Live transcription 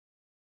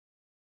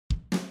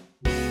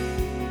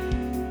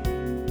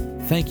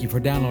Thank you for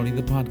downloading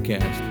the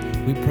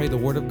podcast. We pray the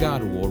Word of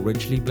God will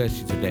richly bless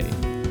you today.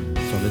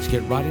 So let's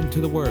get right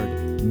into the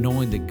Word,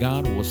 knowing that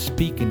God will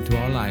speak into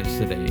our lives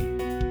today.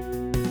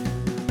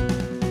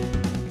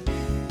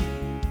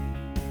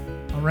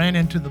 I ran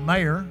into the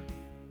Mayor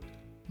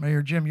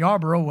Jim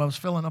Yarborough, I was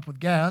filling up with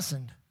gas,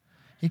 and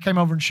he came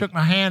over and shook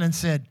my hand and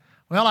said,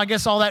 "Well, I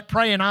guess all that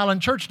praying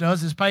Island Church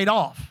does is paid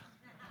off."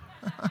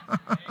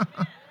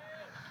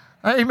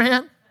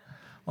 Amen.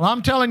 Well,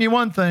 I'm telling you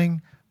one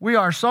thing. We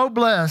are so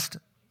blessed,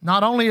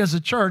 not only as a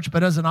church,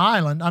 but as an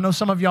island. I know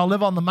some of y'all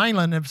live on the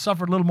mainland and have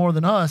suffered a little more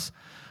than us,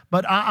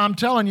 but I'm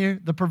telling you,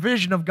 the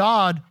provision of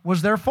God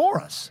was there for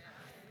us.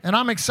 And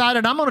I'm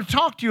excited. I'm going to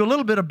talk to you a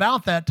little bit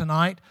about that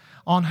tonight,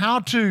 on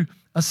how to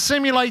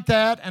assimilate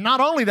that, and not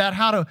only that,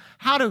 how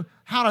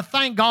to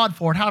thank God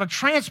for it, how to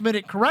transmit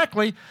it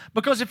correctly,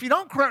 because if you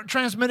don't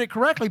transmit it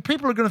correctly,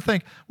 people are going to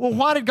think, well,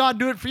 why did God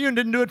do it for you and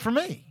didn't do it for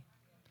me?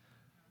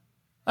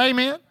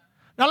 Amen.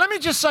 Now, let me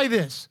just say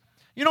this.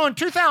 You know, in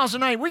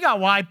 2008, we got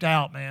wiped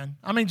out, man.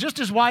 I mean, just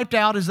as wiped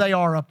out as they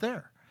are up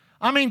there.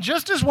 I mean,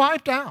 just as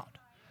wiped out.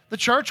 The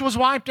church was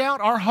wiped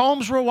out. Our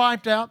homes were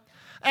wiped out.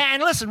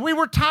 And listen, we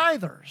were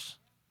tithers.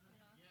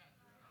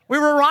 We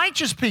were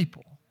righteous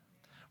people.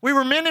 We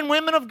were men and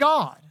women of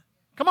God.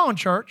 Come on,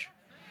 church.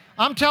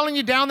 I'm telling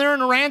you, down there in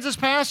Aransas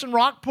Pass and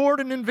Rockport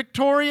and in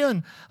Victoria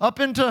and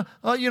up into,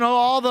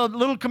 all the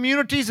little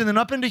communities, and then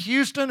up into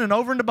Houston and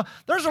over into,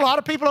 there's a lot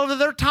of people over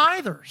there,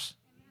 tithers.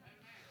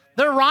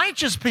 They're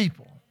righteous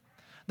people.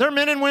 They're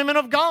men and women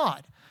of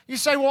God. You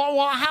say, well,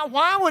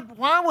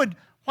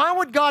 why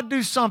would God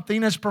do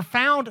something as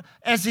profound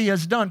as He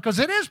has done? Because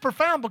it is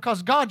profound,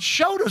 because God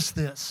showed us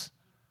this.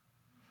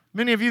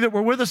 Many of you that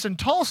were with us in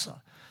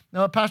Tulsa,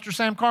 Pastor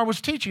Sam Carr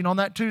was teaching on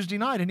that Tuesday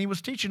night, and he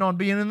was teaching on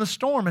being in the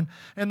storm.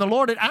 And the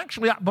Lord had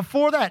actually,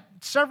 before that,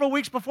 several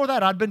weeks before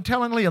that, I'd been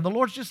telling Leah, the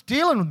Lord's just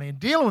dealing with me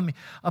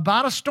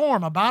about a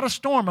storm.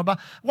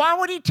 Why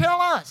would He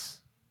tell us?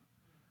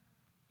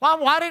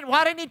 Why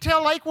didn't He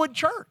tell Lakewood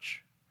Church?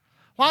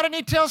 Why didn't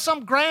He tell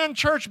some grand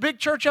church, big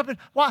church up in,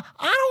 why?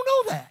 I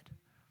don't know that.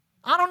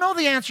 I don't know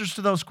the answers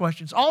to those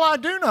questions. All I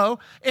do know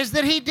is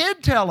that He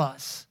did tell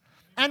us,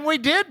 and we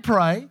did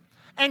pray,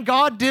 and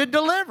God did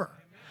deliver.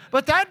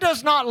 But that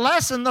does not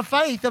lessen the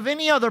faith of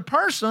any other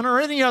person or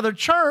any other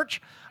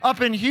church up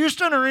in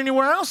Houston or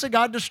anywhere else that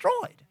God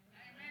destroyed.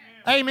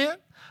 Amen.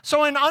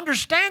 So in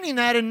understanding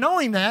that and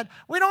knowing that,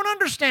 we don't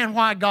understand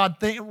why God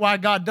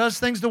does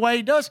things the way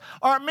He does.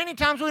 Or many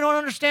times we don't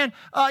understand,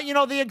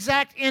 the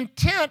exact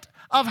intent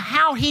of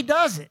how He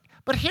does it.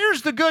 But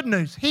here's the good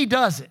news. He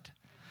does it.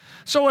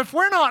 So if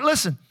we're not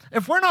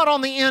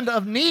on the end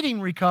of needing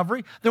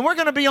recovery, then we're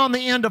going to be on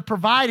the end of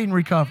providing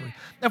recovery.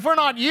 If we're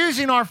not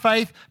using our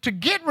faith to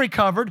get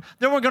recovered,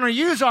 then we're going to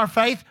use our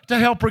faith to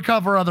help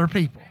recover other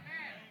people.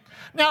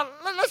 Now,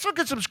 let's look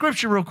at some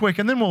scripture real quick,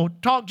 and then we'll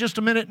talk just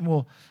a minute, and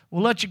we'll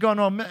let you go.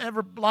 No,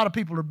 a lot of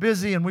people are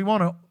busy, and we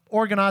want to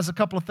organize a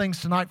couple of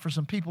things tonight for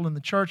some people in the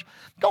church.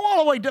 Go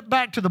all the way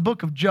back to the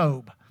book of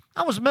Job.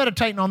 I was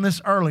meditating on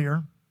this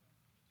earlier.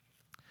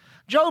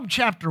 Job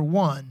chapter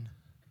 1.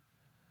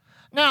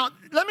 Now,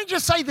 let me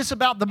just say this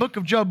about the book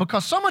of Job,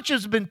 because so much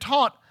has been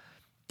taught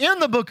in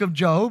the book of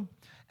Job,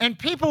 and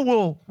people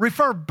will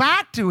refer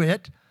back to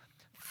it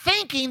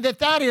thinking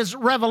that is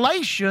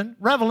revelation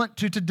relevant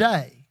to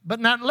today. But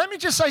now, let me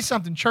just say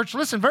something, church.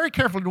 Listen very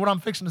carefully to what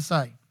I'm fixing to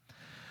say.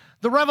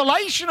 The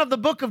revelation of the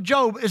book of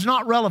Job is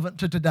not relevant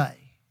to today.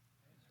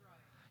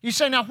 You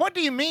say, now, what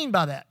do you mean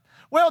by that?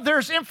 Well,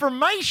 there's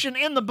information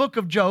in the book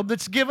of Job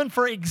that's given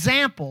for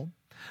example,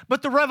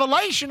 but the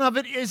revelation of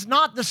it is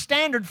not the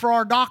standard for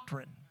our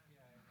doctrine.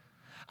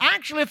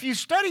 Actually, if you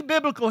study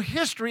biblical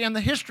history and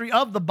the history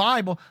of the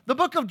Bible, the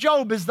book of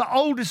Job is the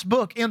oldest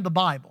book in the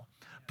Bible,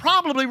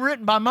 probably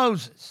written by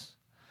Moses.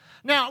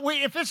 Now,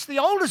 if it's the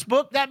oldest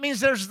book, that means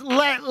there's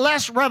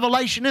less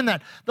revelation in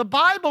that. The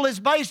Bible is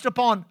based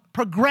upon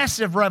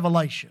progressive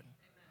revelation.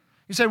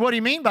 You say, what do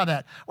you mean by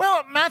that?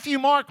 Well, Matthew,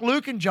 Mark,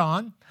 Luke, and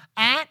John,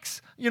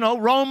 Acts,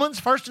 Romans,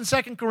 1st and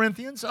 2nd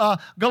Corinthians,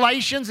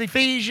 Galatians,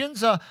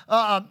 Ephesians,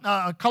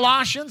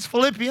 Colossians,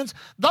 Philippians,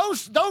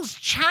 those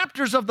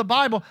chapters of the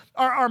Bible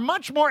are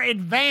much more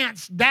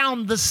advanced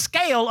down the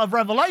scale of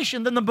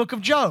revelation than the book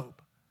of Job.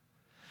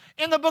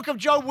 In the book of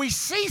Job, we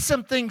see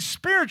some things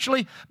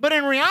spiritually, but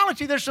in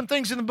reality, there's some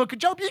things in the book of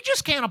Job you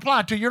just can't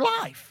apply to your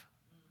life.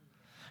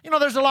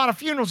 There's a lot of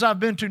funerals I've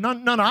been to,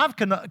 none I've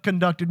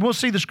conducted. We'll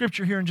see the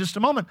scripture here in just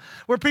a moment,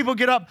 where people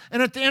get up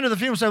and at the end of the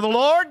funeral say, "The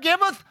Lord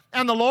giveth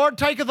and the Lord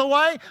taketh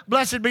away.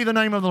 Blessed be the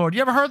name of the Lord."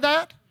 You ever heard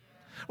that?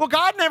 Well,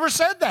 God never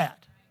said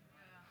that.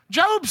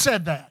 Job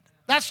said that.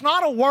 That's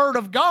not a word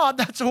of God.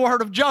 That's a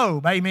word of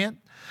Job. Amen.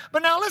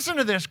 But now listen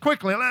to this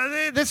quickly.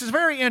 This is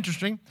very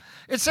interesting.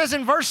 It says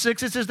in verse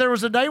 6, it says, "There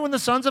was a day when the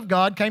sons of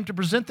God came to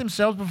present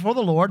themselves before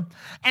the Lord,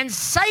 and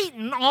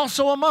Satan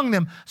also among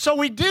them." So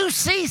we do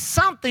see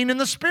something in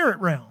the spirit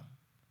realm.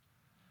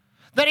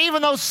 That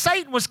even though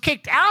Satan was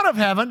kicked out of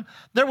heaven,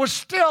 there was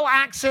still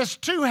access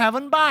to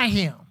heaven by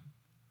him.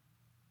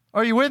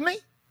 Are you with me?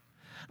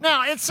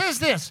 Now, it says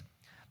this.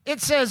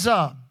 It says,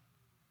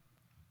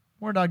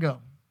 Where'd I go?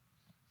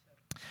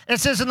 It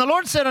says, and the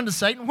Lord said unto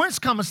Satan, whence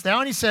comest thou?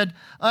 And he said,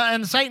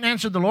 and Satan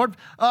answered the Lord,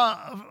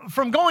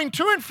 from going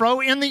to and fro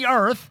in the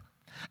earth,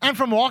 and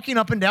from walking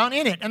up and down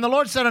in it. And the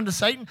Lord said unto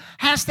Satan,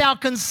 hast thou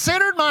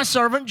considered my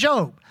servant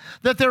Job,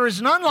 that there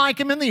is none like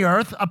him in the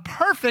earth, a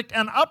perfect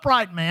and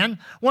upright man,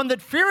 one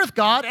that feareth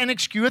God and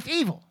escheweth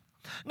evil?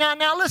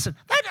 Now listen,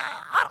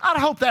 I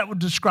hope that would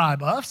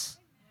describe us.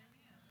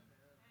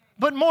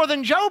 But more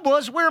than Job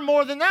was, we're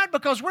more than that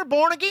because we're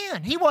born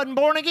again. He wasn't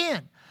born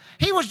again.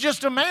 He was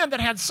just a man that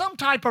had some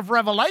type of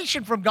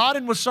revelation from God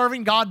and was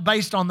serving God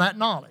based on that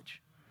knowledge.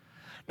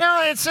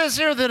 Now it says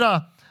here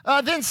that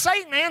then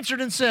Satan answered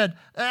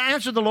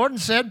the Lord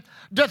and said,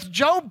 doth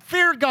Job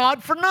fear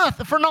God for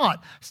naught,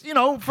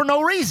 for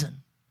no reason?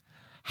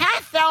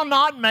 Hath thou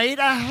not made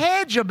a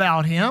hedge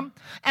about him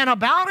and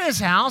about his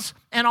house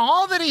and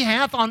all that he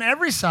hath on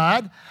every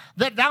side,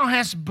 that thou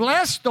hast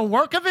blessed the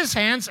work of his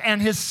hands,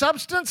 and his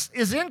substance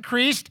is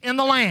increased in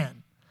the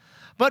land?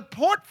 But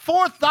put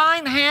forth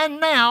thine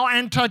hand now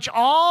and touch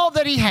all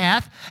that he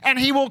hath, and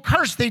he will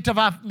curse thee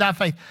to thy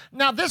faith.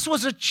 Now this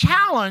was a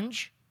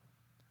challenge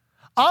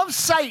of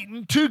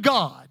Satan to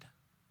God.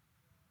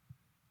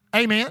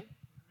 Amen.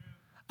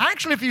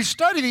 Actually, if you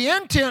study the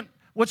intent,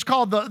 what's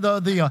called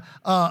the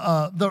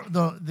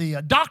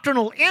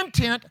doctrinal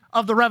intent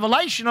of the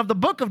revelation of the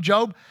book of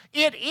Job,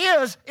 it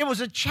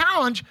was a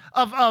challenge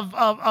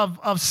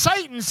of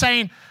Satan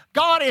saying,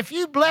 God, if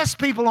you bless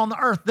people on the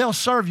earth, they'll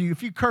serve you.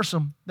 If you curse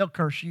them, they'll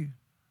curse you.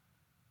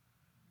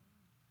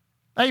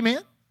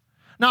 Amen.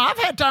 Now, I've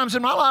had times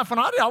in my life when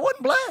I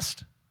wasn't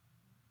blessed.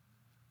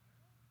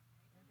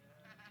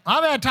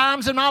 I've had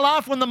times in my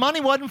life when the money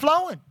wasn't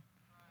flowing.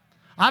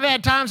 I've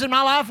had times in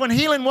my life when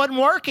healing wasn't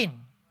working.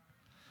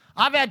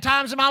 I've had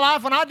times in my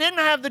life when I didn't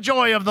have the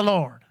joy of the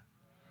Lord.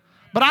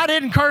 But I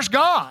didn't curse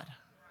God.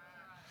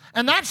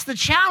 And that's the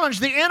challenge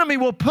the enemy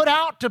will put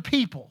out to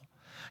people.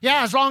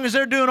 Yeah, as long as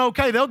they're doing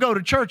okay, they'll go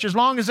to church. As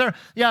long as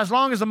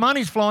the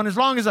money's flowing, as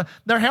long as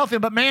they're healthy.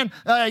 But man,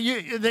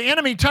 the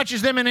enemy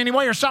touches them in any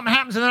way or something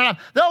happens in their life,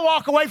 they'll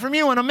walk away from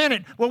you in a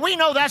minute. Well, we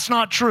know that's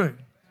not true.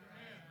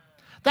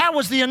 That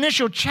was the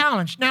initial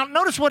challenge. Now,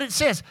 notice what it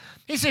says.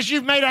 He says,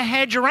 you've made a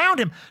hedge around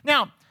him.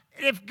 Now,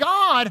 if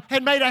God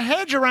had made a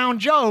hedge around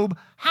Job,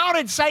 how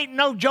did Satan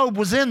know Job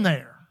was in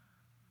there?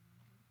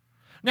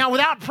 Now,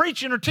 without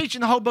preaching or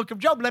teaching the whole book of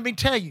Job, let me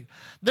tell you,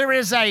 there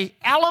is an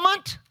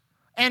element,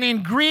 an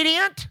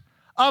ingredient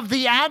of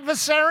the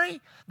adversary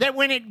that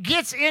when it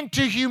gets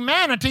into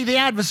humanity, the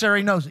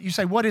adversary knows it. You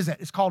say, what is that?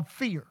 It's called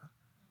fear.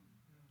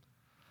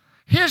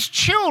 His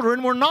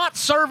children were not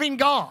serving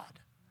God.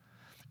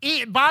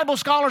 Bible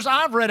scholars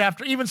I've read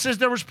after even says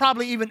there was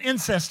probably even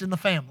incest in the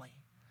family.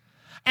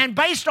 And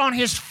based on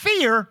his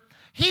fear,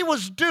 he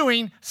was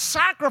doing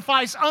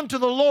sacrifice unto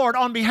the Lord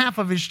on behalf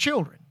of his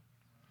children.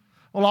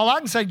 Well, all I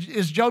can say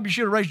is, Job, you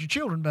should have raised your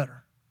children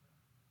better.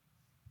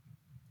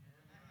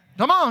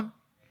 Come on.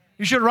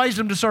 You should have raised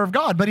them to serve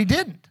God, but he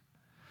didn't.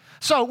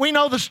 So we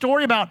know the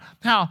story about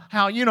how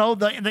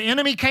the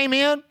enemy came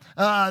in.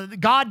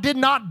 God did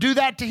not do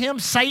that to him.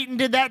 Satan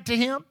did that to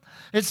him.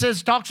 It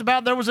talks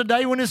about there was a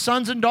day when his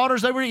sons and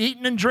daughters, they were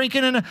eating and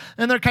drinking, and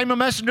there came a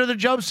messenger that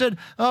Job said,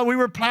 we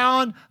were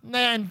plowing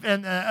and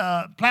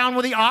plowing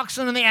with the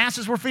oxen, and the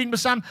asses were feeding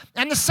beside them,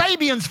 and the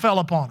Sabians fell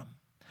upon them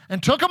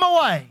and took them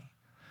away.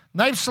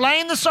 They've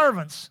slain the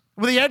servants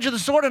with the edge of the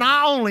sword, and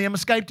I only am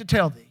escaped to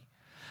tell thee.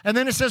 And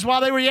then it says, while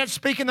they were yet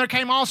speaking, there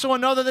came also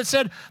another that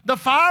said, the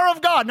fire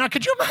of God. Now,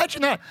 could you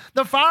imagine that?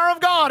 The fire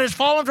of God has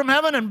fallen from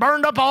heaven and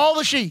burned up all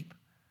the sheep.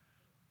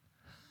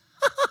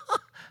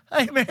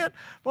 Amen.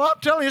 Well,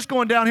 I'm telling you, it's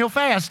going downhill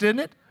fast, isn't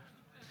it?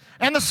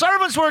 And the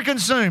servants were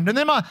consumed,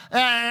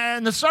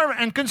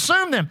 and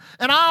consumed them.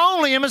 And I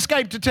only am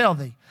escaped to tell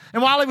thee.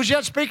 And while he was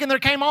yet speaking, there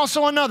came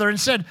also another and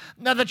said,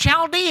 now the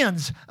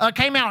Chaldeans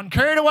came out and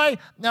carried away,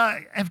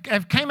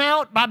 have came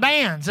out by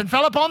bands and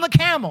fell upon the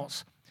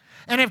camels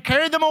and have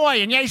carried them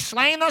away, and yea,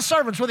 slain thy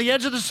servants with the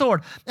edge of the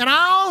sword. And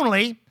I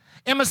only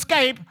am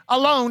escaped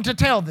alone to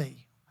tell thee.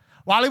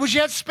 While he was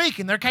yet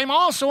speaking, there came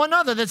also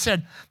another that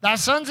said, thy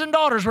sons and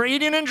daughters were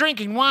eating and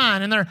drinking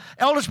wine in their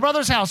eldest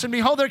brother's house. And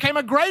behold, there came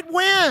a great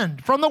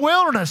wind from the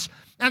wilderness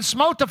and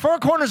smote the four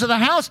corners of the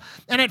house,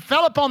 and it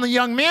fell upon the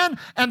young men,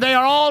 and they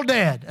are all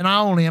dead. And I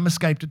only am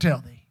escaped to tell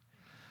thee.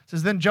 It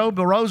says, then Job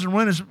arose and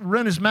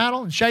rent his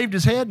mantle and shaved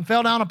his head and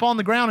fell down upon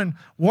the ground and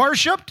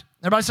worshipped.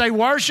 Everybody say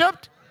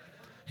worshipped.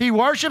 He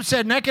worshipped,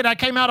 said, naked I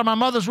came out of my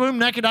mother's womb,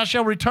 naked I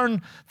shall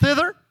return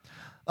thither.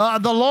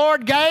 The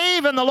Lord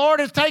gave and the Lord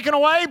has taken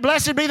away.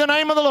 Blessed be the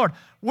name of the Lord.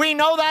 We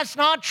know that's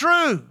not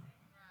true.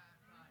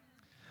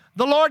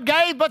 The Lord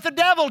gave, but the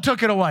devil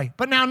took it away.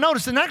 But now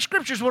notice, the next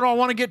scripture is what I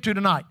want to get to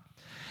tonight.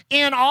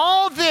 In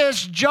all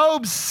this,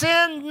 Job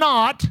sinned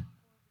not,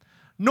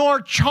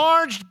 nor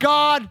charged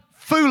God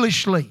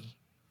foolishly.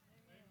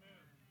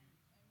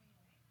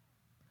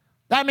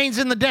 That means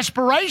in the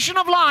desperation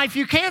of life,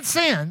 you can't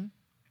sin,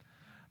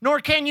 nor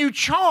can you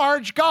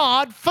charge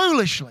God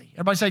foolishly.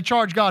 Everybody say,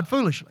 charge God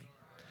foolishly.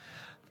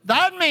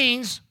 That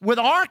means with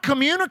our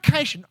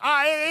communication,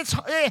 I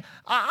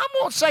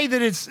won't say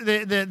that it's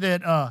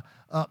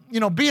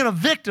being a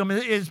victim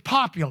is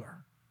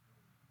popular,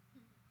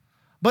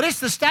 but it's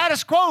the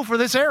status quo for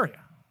this area.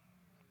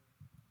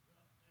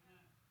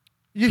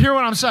 You hear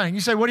what I'm saying? You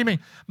say, what do you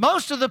mean?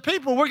 Most of the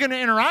people we're going to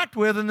interact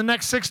with in the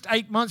next 6 to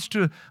 8 months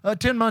to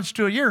 10 months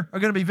to a year are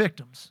going to be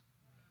victims.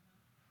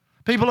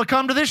 People will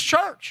come to this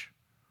church.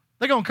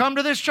 They're going to come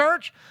to this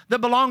church that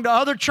belong to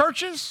other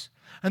churches,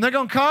 and they're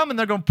going to come and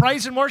they're going to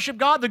praise and worship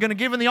God. They're going to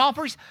give in the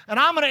offerings, and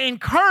I'm going to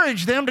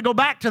encourage them to go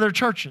back to their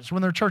churches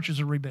when their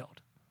churches are rebuilt.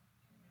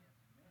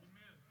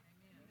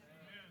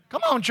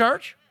 Come on,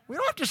 church. We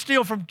don't have to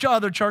steal from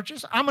other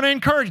churches. I'm going to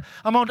encourage.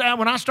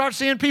 When I start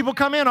seeing people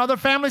come in, other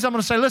families, I'm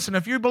going to say, listen,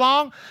 if you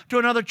belong to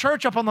another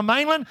church up on the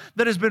mainland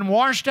that has been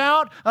washed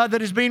out,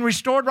 that is being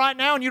restored right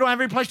now, and you don't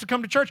have any place to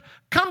come to church,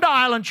 come to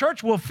Island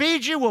Church. We'll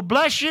feed you. We'll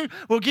bless you.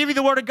 We'll give you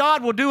the Word of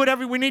God. We'll do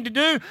whatever we need to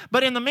do.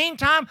 But in the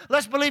meantime,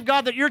 let's believe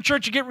God that your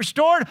church will get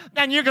restored,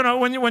 and you're going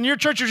to, when your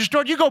church is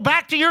restored, you go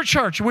back to your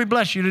church, and we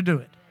bless you to do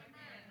it.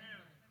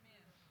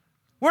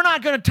 We're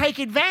not going to take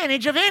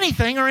advantage of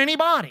anything or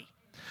anybody.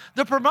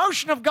 The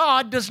promotion of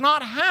God does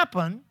not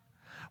happen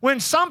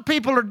when some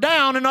people are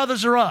down and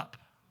others are up.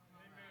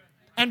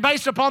 And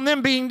based upon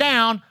them being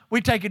down, we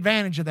take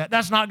advantage of that.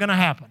 That's not going to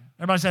happen.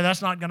 Everybody say,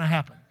 that's not going to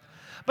happen.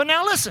 But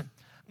now listen,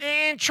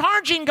 in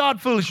charging God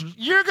foolishness,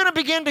 you're going to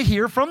begin to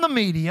hear from the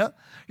media,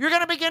 you're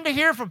going to begin to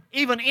hear from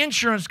even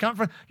insurance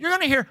companies, you're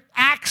going to hear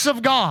acts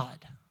of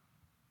God.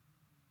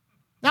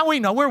 Now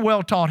we know, we're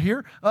well taught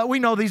here. We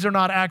know these are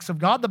not acts of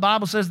God. The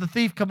Bible says the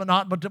thief cometh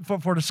not but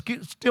for to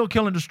steal,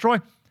 kill, and destroy.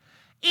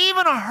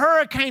 Even a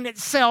hurricane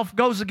itself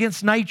goes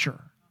against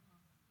nature.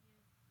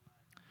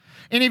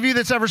 Any of you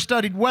that's ever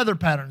studied weather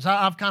patterns,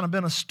 I've kind of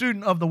been a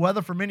student of the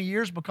weather for many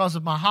years because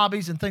of my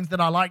hobbies and things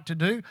that I like to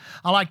do.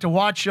 I like to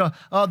watch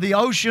the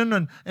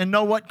ocean and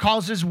know what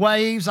causes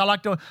waves. I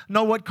like to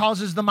know what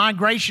causes the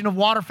migration of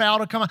waterfowl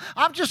to come out.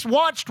 I've just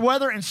watched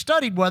weather and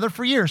studied weather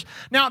for years.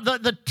 Now,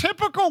 the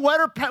typical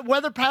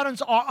weather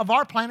patterns of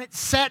our planet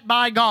set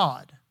by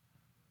God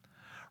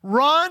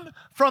run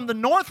from the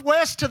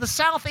northwest to the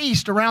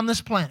southeast around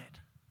this planet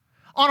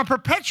on a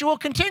perpetual,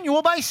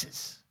 continual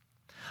basis.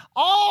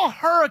 All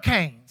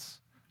hurricanes,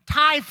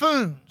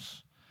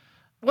 typhoons,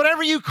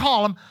 whatever you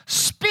call them,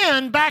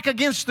 spin back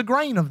against the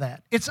grain of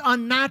that. It's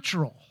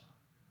unnatural.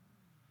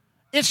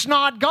 It's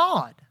not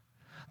God.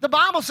 The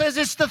Bible says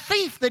it's the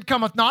thief that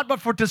cometh not,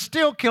 but for to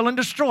steal, kill, and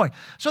destroy.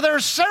 So there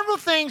are several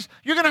things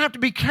you're going to have to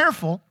be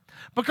careful,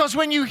 because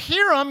when you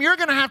hear them, you're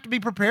going to have to be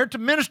prepared to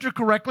minister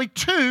correctly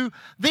to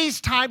these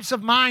types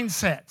of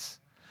mindsets.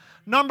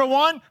 Number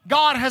one,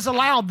 God has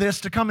allowed this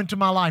to come into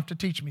my life to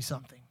teach me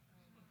something.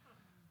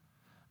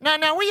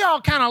 Now we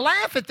all kind of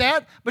laugh at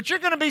that, but you're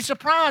going to be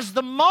surprised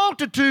the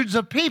multitudes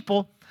of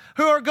people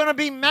who are going to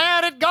be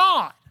mad at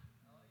God.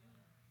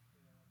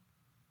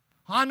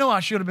 I know I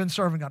should have been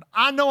serving God.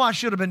 I know I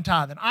should have been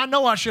tithing. I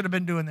know I should have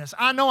been doing this.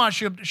 I know I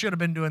should have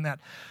been doing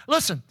that.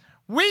 Listen,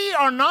 we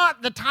are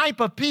not the type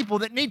of people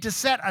that need to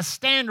set a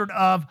standard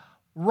of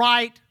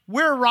right,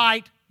 we're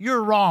right,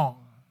 you're wrong.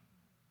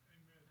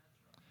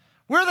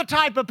 We're the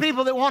type of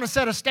people that want to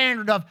set a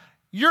standard of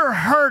you're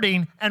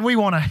hurting and we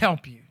want to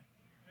help you.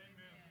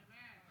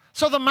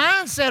 So the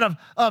mindset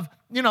of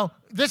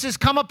this has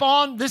come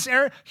upon this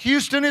area.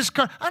 Houston is,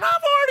 and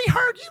I've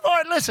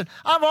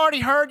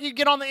already heard, you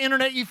get on the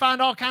internet, you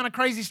find all kind of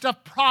crazy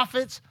stuff.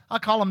 Prophets, I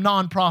call them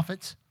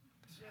non-prophets.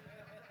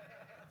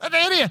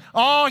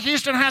 Oh,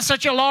 Houston has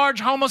such a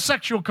large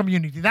homosexual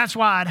community. That's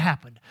why it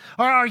happened.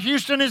 Or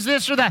Houston is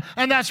this or that,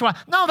 and that's why.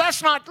 No,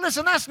 that's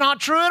not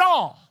true at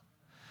all.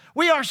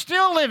 We are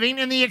still living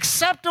in the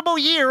acceptable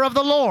year of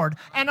the Lord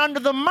and under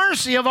the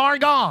mercy of our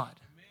God.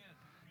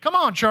 Come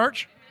on,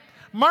 church.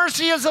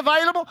 Mercy is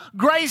available,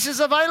 grace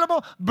is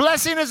available,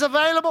 blessing is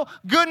available,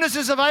 goodness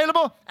is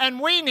available, and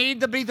we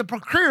need to be the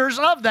procurers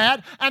of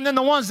that and then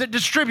the ones that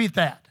distribute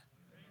that.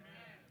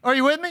 Are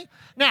you with me?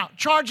 Now,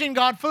 charging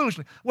God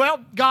foolishly. Well,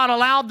 God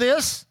allowed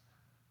this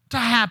to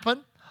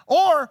happen,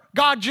 or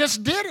God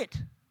just did it.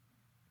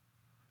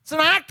 It's an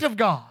act of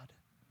God.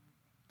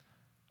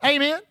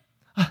 Amen?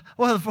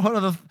 Well,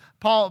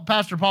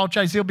 Pastor Paul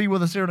Chase, he'll be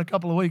with us here in a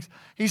couple of weeks.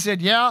 He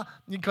said, yeah,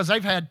 because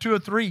they've had 2 or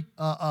 3,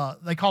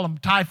 they call them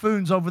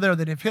typhoons over there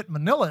that have hit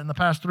Manila in the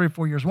past 3 or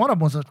 4 years. One of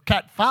them was a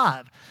Cat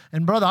 5.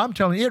 And brother, I'm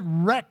telling you, it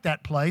wrecked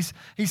that place.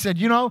 He said,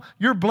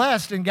 you're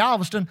blessed in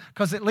Galveston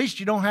because at least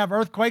you don't have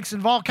earthquakes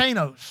and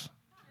volcanoes.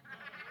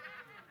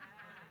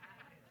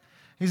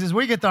 He says,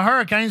 we get the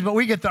hurricanes, but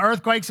we get the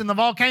earthquakes and the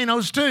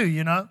volcanoes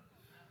too,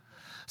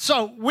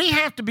 So we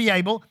have to be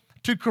able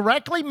to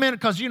correctly,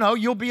 because,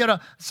 you'll be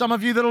at some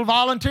of you that'll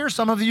volunteer,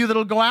 some of you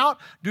that'll go out,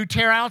 do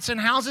tear-outs in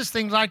houses,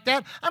 things like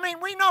that. I mean,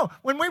 we know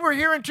when we were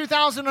here in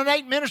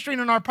 2008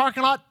 ministering in our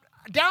parking lot,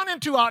 down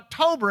into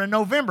October and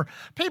November,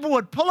 people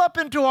would pull up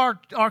into our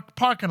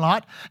parking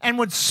lot and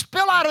would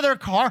spill out of their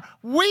car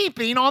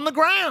weeping on the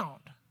ground,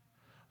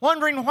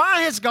 wondering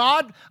why has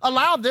God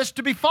allowed this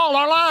to befall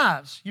our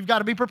lives. You've got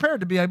to be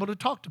prepared to be able to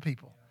talk to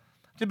people.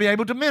 to be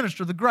able to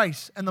minister the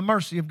grace and the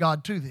mercy of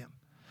God to them.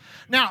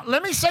 Now,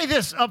 let me say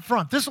this up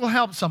front. This will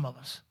help some of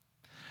us.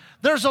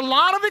 There's a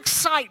lot of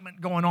excitement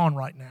going on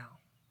right now.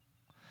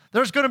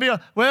 There's going to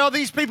be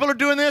these people are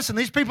doing this, and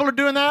these people are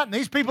doing that, and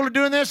these people are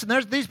doing this, and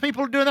these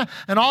people are doing that,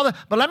 and all that.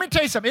 But let me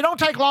tell you something. It don't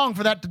take long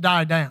for that to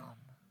die down.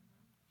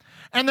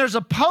 And there's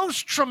a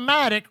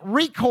post-traumatic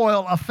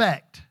recoil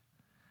effect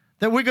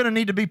that we're going to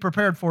need to be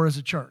prepared for as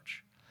a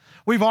church.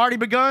 We've already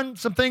begun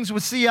some things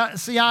with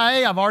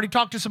CIA. I've already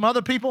talked to some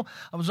other people.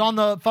 I was on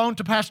the phone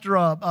to Pastor,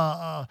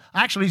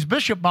 actually he's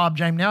Bishop Bob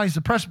James now. He's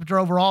the presbyter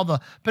over all the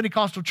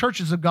Pentecostal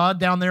churches of God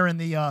down there in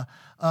the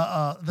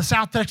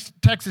South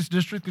Texas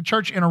district. The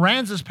church in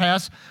Aransas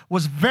Pass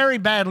was very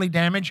badly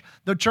damaged.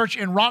 The church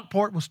in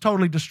Rockport was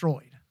totally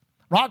destroyed.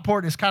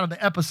 Rockport is kind of the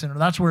epicenter.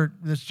 That's where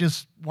it's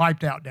just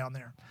wiped out down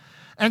there.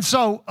 And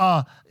so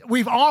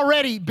we've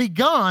already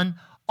begun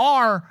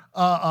our,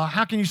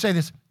 how can you say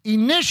this,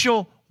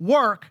 initial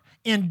work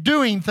in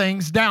doing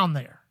things down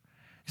there.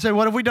 You say,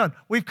 what have we done?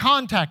 We've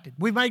contacted.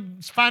 We've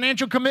made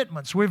financial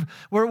commitments.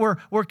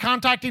 We're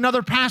contacting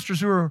other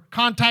pastors who are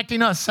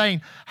contacting us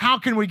saying, how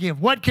can we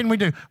give? What can we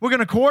do? We're going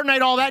to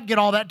coordinate all that, get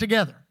all that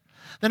together.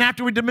 Then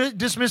after we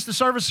dismiss the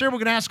service here, we're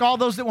going to ask all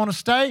those that want to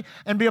stay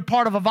and be a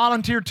part of a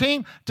volunteer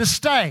team to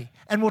stay.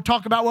 And we'll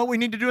talk about what we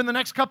need to do in the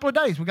next couple of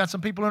days. We've got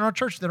some people in our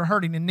church that are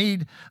hurting and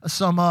need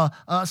some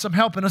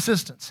help and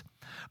assistance.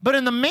 But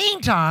in the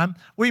meantime,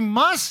 we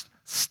must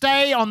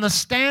stay on the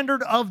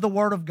standard of the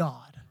Word of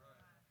God.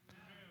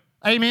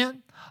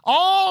 Amen?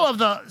 All of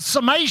the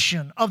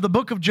summation of the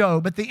book of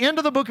Job, at the end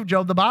of the book of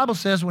Job, the Bible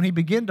says when he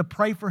began to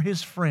pray for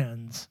his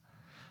friends,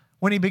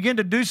 when he began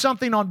to do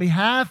something on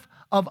behalf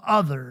of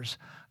others,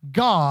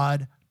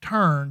 God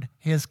turned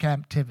his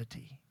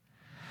captivity.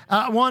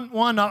 One,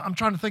 I'm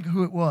trying to think of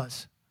who it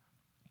was,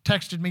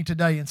 texted me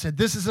today and said,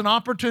 this is an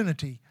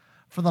opportunity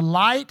for the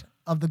light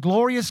of the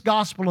glorious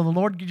gospel of the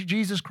Lord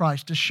Jesus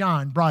Christ to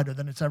shine brighter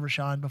than it's ever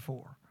shined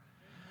before.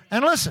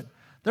 And listen,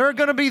 there are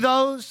going to be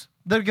those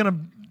that are going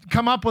to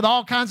come up with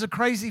all kinds of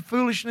crazy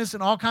foolishness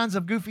and all kinds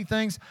of goofy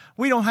things.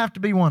 We don't have to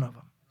be one of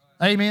them.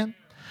 Amen?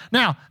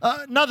 Now,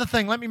 another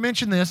thing, let me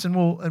mention this, and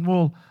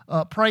we'll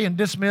pray and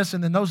dismiss,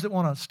 and then those that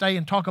want to stay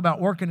and talk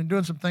about working and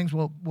doing some things,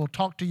 we'll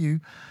talk to you.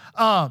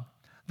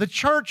 The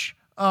church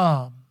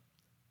over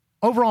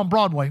on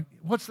Broadway,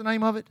 what's the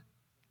name of it?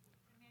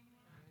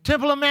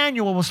 Temple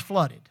Emmanuel was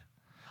flooded.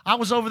 I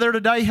was over there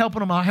today helping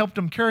them. I helped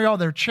them carry all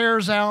their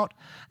chairs out,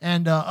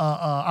 and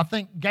I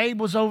think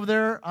Gabe was over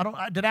there.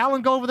 Did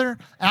Alan go over there?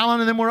 Alan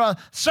and them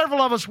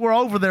several of us were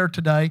over there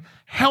today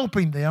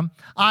helping them.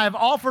 I have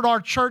offered our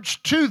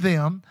church to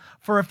them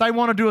for if they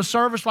want to do a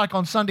service like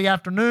on Sunday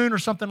afternoon or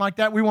something like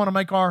that. We want to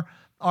make our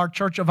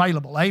church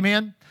available.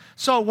 Amen?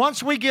 So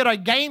once we get a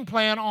game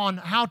plan on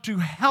how to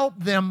help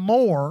them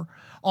more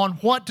on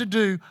what to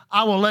do,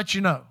 I will let you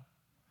know.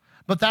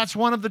 But that's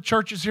one of the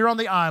churches here on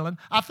the island.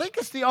 I think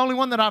it's the only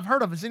one that I've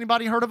heard of. Has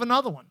anybody heard of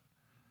another one?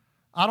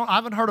 I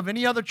haven't heard of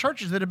any other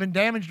churches that have been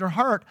damaged or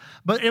hurt.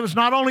 But it was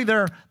not only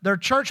their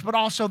church, but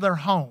also their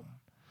home.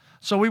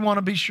 So we want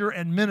to be sure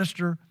and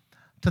minister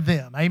to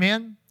them.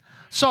 Amen?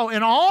 So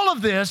in all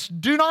of this,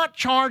 do not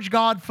charge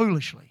God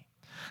foolishly.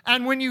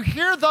 And when you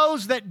hear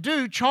those that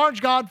do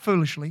charge God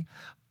foolishly,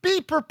 be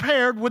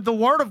prepared with the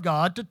Word of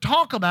God to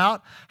talk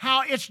about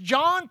how it's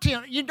John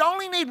 10. You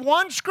only need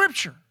one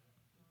scripture.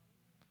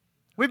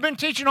 We've been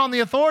teaching on the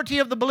authority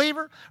of the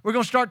believer. We're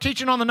going to start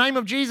teaching on the name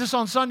of Jesus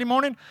on Sunday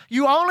morning.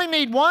 You only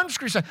need one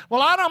scripture.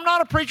 Well, I'm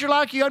not a preacher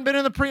like you. I haven't been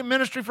in the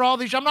ministry for all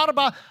these. You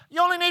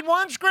only need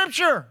one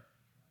scripture.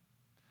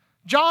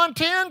 John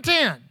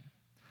 10:10.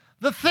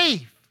 The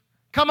thief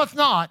cometh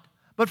not,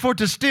 but for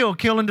to steal,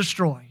 kill, and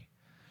destroy.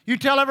 You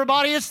tell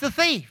everybody it's the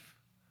thief.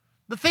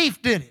 The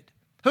thief did it.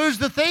 Who's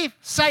the thief?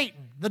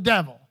 Satan, the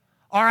devil,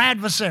 our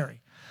adversary.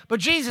 But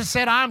Jesus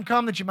said, I am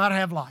come that you might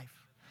have life.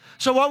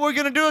 So what we're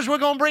going to do is we're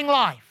going to bring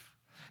life.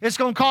 It's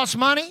going to cost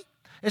money.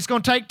 It's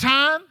going to take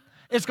time.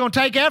 It's going to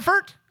take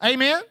effort.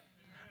 Amen?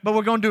 But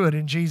we're going to do it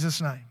in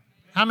Jesus' name.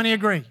 How many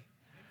agree?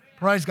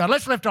 Praise God.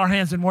 Let's lift our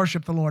hands and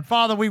worship the Lord.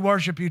 Father, we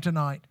worship you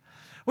tonight.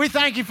 We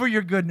thank you for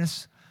your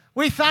goodness.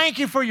 We thank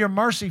you for your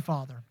mercy,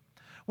 Father.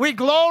 We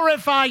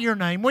glorify your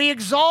name. We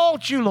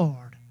exalt you,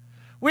 Lord.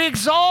 We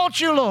exalt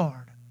you, Lord.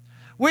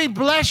 We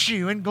bless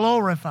you and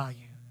glorify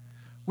you.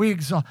 We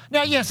exalt.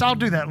 Now, yes, I'll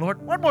do that,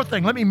 Lord. One more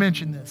thing. Let me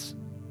mention this.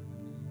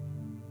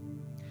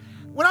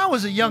 When I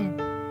was a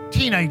young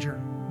teenager,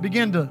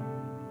 began to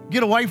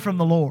get away from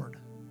the Lord.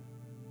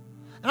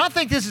 And I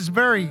think this is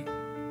very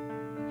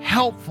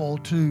helpful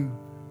to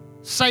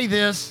say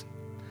this,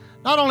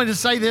 not only to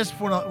say this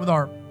with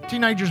our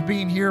teenagers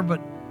being here,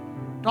 but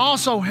to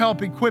also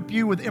help equip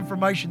you with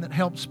information that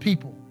helps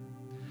people.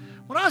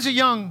 When I was a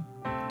young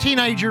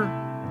teenager,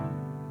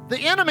 the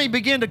enemy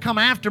began to come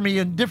after me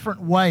in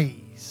different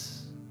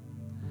ways.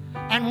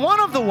 And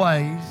one of the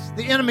ways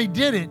the enemy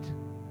did it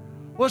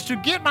was to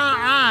get my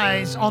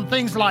eyes on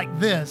things like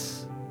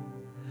this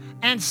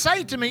and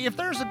say to me, if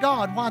there's a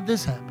God, why'd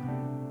this happen?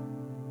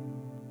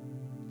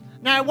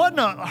 Now, it wasn't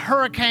a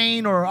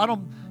hurricane or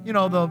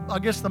I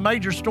guess the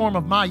major storm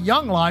of my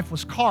young life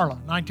was Carla,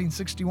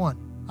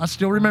 1961. I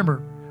still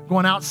remember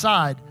going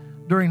outside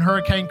during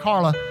Hurricane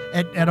Carla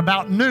at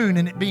about noon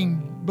and it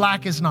being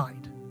black as night.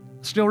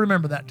 Still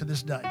remember that to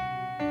this day.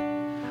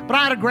 But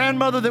I had a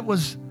grandmother that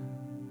was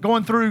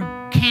going through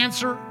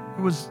cancer,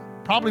 who was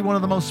probably one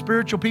of the most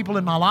spiritual people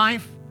in my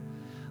life.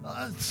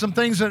 Some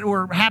things that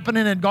were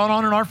happening had gone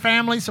on in our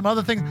family, some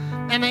other things.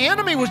 And the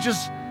enemy was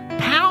just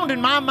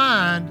pounding my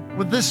mind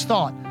with this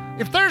thought.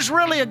 If there's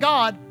really a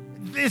God,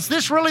 is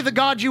this really the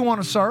God you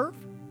want to serve?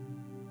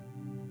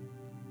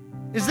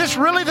 Is this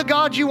really the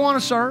God you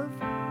want to serve?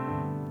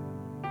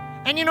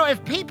 And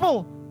if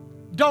people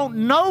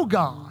don't know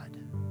God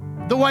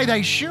the way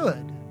they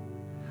should,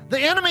 the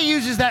enemy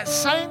uses that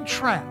same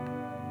trap.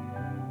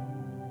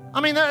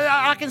 I mean,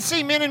 I can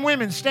see men and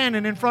women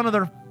standing in front of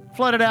their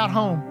flooded out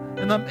home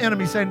and the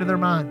enemy saying to their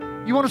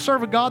mind, you want to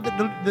serve a God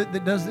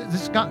that does this?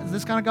 Is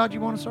this kind of God you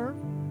want to serve?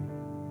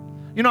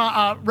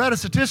 I read a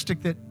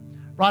statistic that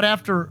right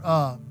after,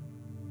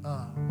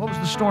 what was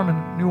the storm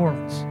in New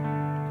Orleans?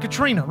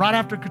 Katrina, right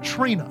after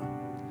Katrina,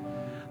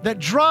 that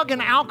drug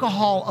and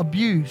alcohol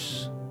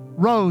abuse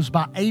rose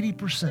by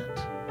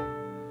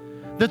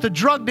 80%. That the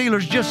drug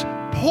dealers just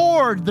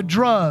poured the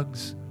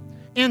drugs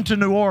into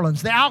New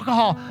Orleans. The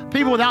alcohol,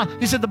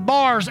 he said the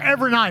bars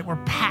every night were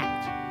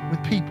packed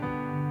with people.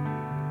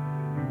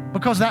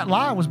 Because that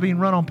lie was being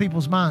run on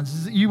people's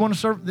minds. You want to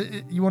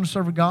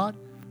serve a God?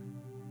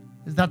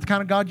 Is that the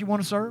kind of God you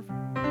want to serve?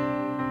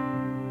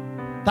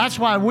 That's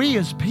why we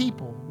as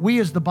people, we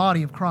as the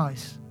body of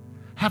Christ,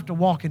 have to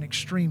walk in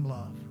extreme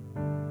love.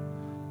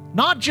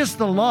 Not just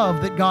the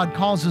love that God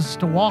calls us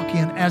to walk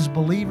in as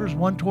believers,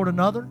 one toward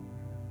another,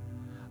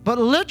 but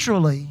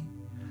literally,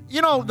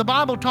 the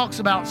Bible talks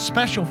about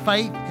special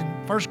faith in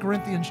 1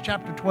 Corinthians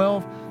chapter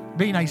 12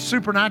 being a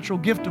supernatural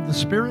gift of the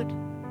Spirit.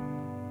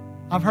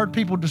 I've heard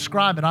people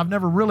describe it. I've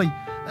never really,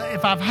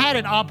 if I've had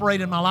it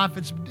operate in my life,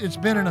 it's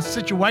been in a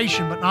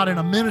situation, but not in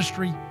a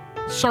ministry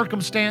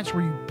circumstance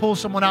where you pull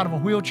someone out of a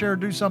wheelchair or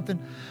do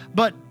something.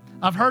 But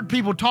I've heard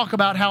people talk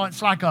about how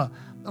it's like a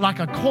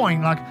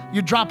coin, like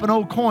you drop an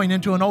old coin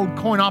into an old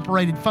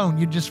coin-operated phone.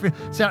 You just feel,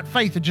 see that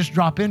faith would just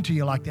drop into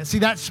you like that. See,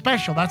 that's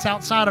special. That's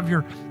outside of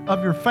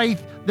your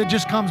faith that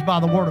just comes by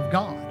the Word of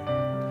God.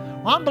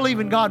 Well, I'm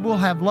believing God will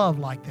have love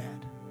like that.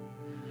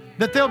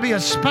 That there'll be a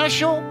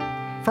special,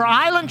 for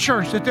Island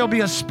Church, that there'll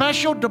be a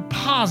special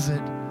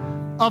deposit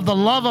of the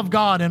love of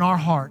God in our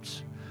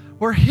hearts,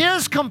 where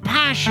His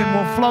compassion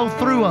will flow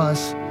through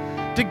us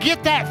to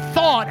get that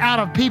thought out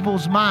of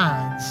people's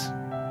minds.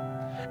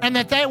 And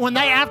that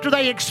after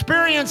they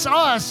experience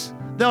us,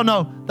 they'll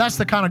know that's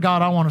the kind of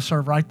God I want to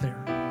serve right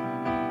there.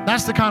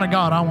 That's the kind of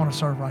God I want to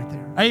serve right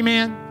there.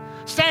 Amen.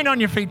 Stand on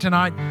your feet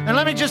tonight. And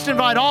let me just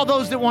invite all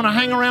those that want to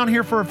hang around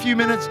here for a few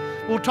minutes.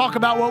 We'll talk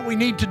about what we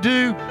need to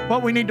do,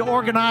 what we need to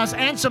organize,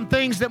 and some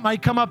things that may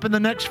come up in the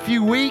next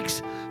few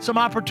weeks, some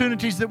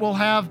opportunities that we'll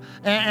have,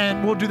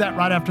 and we'll do that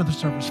right after the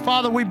service.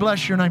 Father, we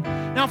bless your name.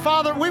 Now,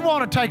 Father, we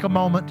want to take a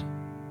moment,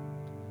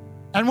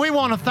 and we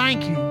want to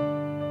thank you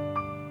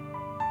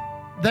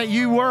that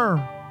you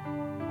were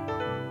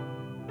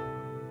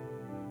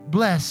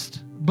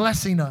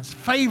blessing us,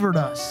 favored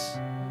us,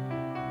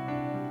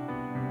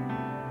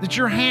 that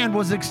your hand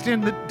was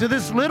extended to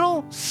this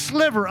little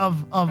sliver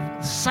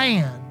of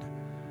sand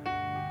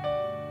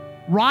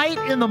right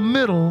in the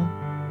middle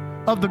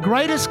of the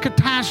greatest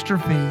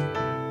catastrophe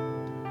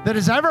that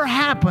has ever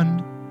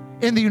happened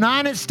in the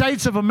United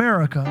States of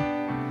America.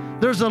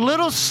 There's a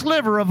little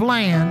sliver of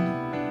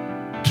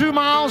land, 2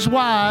 miles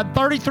wide,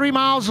 33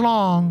 miles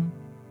long,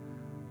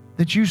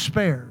 that you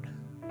spared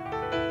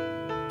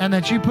and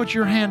that you put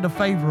your hand of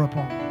favor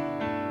upon.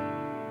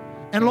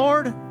 And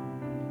Lord,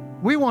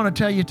 we want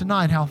to tell you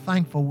tonight how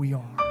thankful we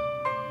are.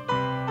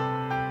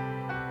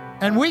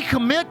 And we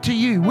commit to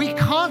you, we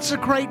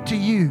consecrate to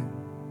you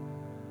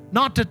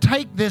not to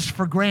take this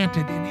for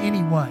granted in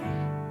any way.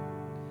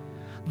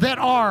 That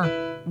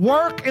our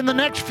work in the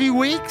next few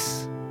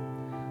weeks,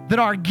 that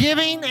our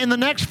giving in the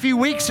next few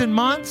weeks and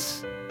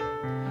months,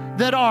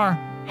 that our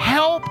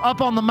help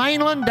up on the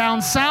mainland,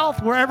 down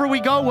south, wherever we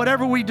go,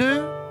 whatever we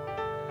do,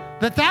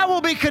 that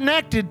will be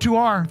connected to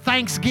our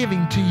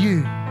thanksgiving to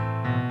you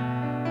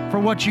for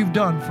what you've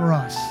done for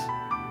us.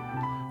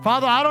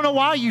 Father, I don't know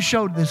why you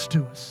showed this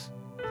to us.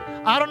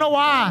 I don't know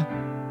why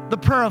the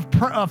prayer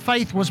of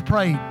faith was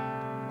prayed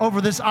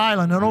over this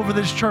island and over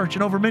this church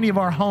and over many of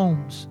our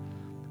homes.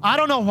 I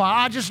don't know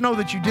why. I just know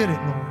that you did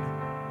it, Lord.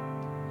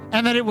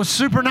 And that it was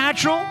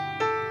supernatural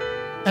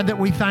and that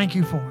we thank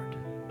you for it.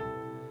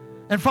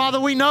 And Father,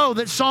 we know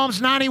that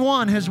Psalms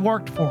 91 has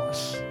worked for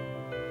us.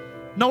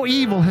 No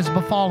evil has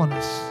befallen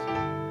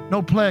us.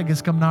 No plague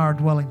has come nigh our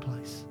dwelling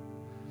place.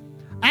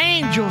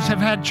 Angels have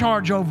had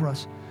charge over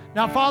us.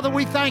 Now, Father,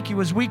 we thank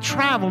you as we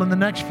travel in the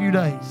next few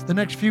days, the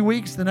next few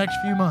weeks, the next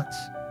few months.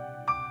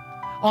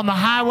 On the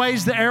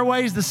highways, the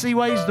airways, the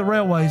seaways, the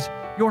railways,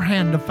 your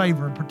hand of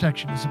favor and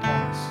protection is upon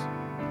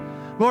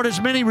us. Lord, as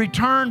many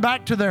return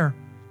back to their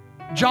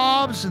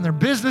jobs and their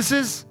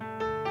businesses,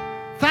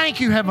 thank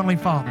you, Heavenly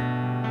Father,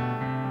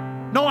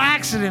 no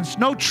accidents,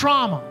 no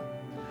trauma.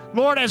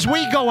 Lord, as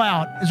we go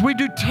out, as we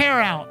do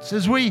tear-outs,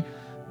 as we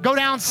go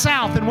down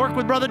south and work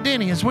with Brother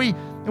Denny,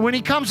 when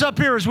he comes up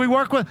here, as we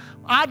work with,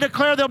 I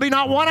declare there'll be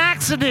not one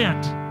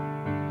accident,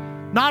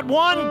 not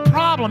one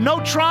problem,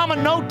 no trauma,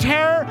 no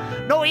terror,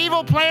 no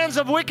evil plans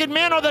of wicked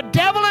men or the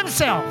devil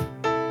himself.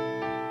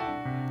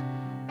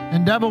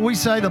 And devil, we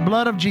say the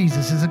blood of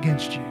Jesus is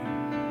against you.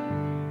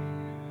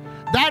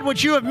 That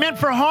which you have meant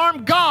for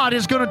harm, God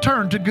is going to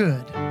turn to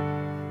good.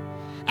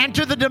 And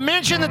to the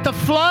dimension that the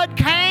flood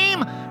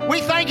came,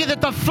 we thank you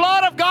that the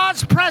flood of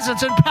God's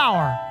presence and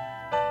power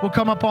will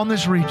come upon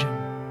this region,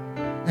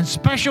 and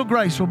special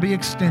grace will be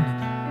extended.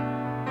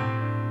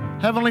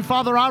 Heavenly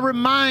Father, I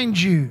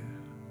remind you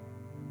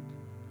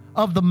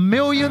of the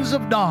millions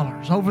of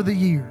dollars over the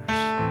years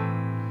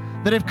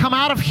that have come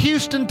out of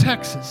Houston,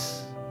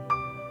 Texas,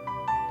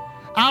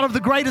 out of the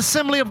Great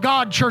Assembly of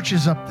God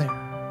churches up there,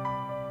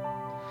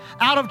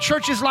 out of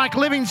churches like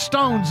Living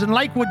Stones and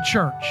Lakewood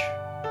Church,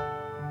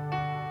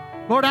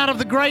 Lord, out of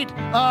the great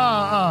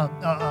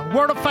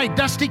Word of Faith,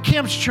 Dusty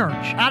Kemp's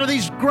church, out of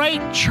these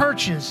great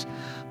churches,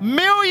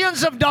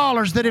 millions of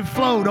dollars that have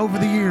flowed over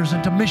the years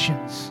into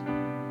missions.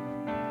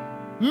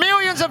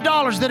 Millions of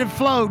dollars that have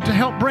flowed to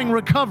help bring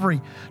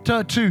recovery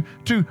to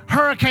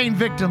hurricane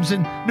victims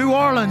in New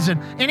Orleans and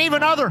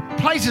even other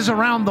places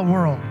around the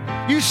world.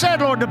 You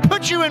said, Lord, to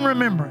put you in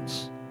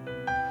remembrance.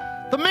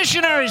 The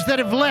missionaries that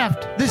have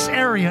left this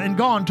area and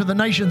gone to the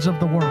nations of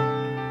the world.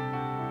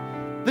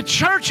 The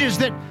churches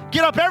that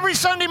get up every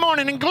Sunday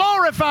morning and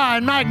glorify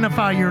and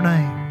magnify your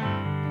name.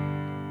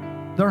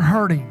 They're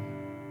hurting.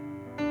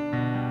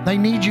 They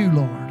need you,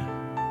 Lord.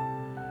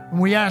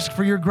 And we ask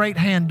for your great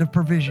hand of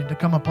provision to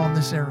come upon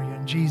this area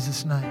in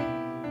Jesus' name.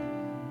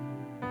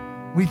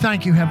 We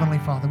thank you, Heavenly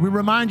Father. We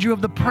remind you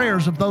of the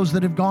prayers of those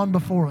that have gone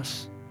before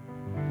us,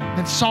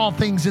 that saw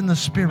things in the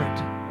Spirit.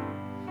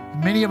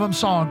 And many of them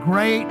saw a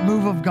great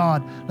move of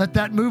God. Let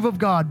that move of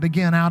God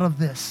begin out of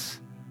this.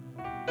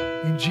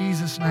 In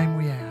Jesus' name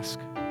we ask.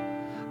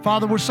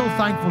 Father, we're so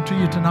thankful to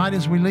you tonight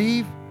as we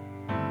leave.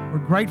 We're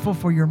grateful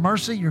for your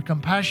mercy, your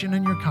compassion,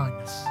 and your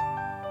kindness.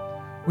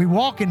 We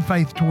walk in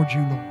faith towards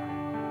you, Lord.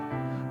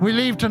 We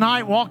leave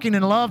tonight walking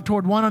in love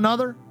toward one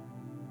another,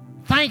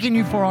 thanking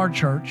you for our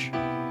church.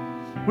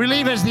 We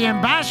leave as the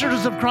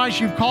ambassadors of Christ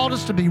you've called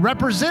us to be,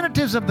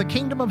 representatives of the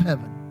kingdom of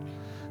heaven.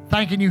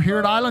 Thanking you here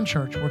at Island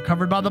Church. We're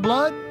covered by the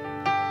blood,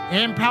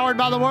 empowered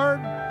by the word,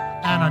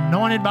 and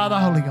anointed by the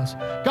Holy Ghost.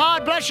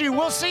 God bless you.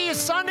 We'll see you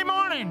Sunday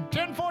morning,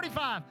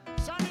 10:45,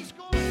 Sunday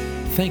school.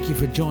 Thank you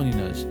for joining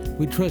us.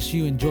 We trust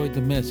you enjoyed the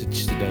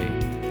message today.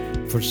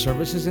 For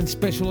services and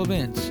special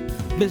events,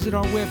 visit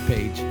our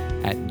webpage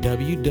at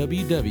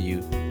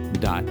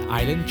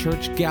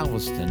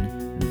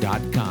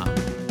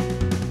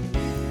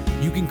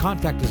www.islandchurchgalveston.com. You can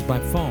contact us by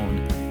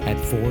phone at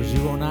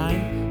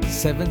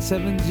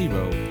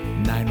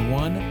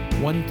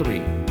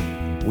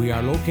 409-770-9113. We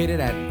are located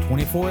at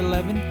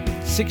 2411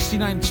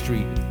 69th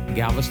Street,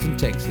 Galveston,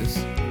 Texas.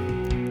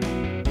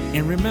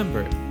 And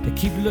remember to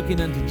keep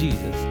looking unto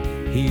Jesus.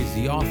 He is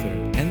the author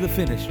and the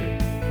finisher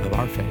of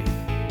our faith.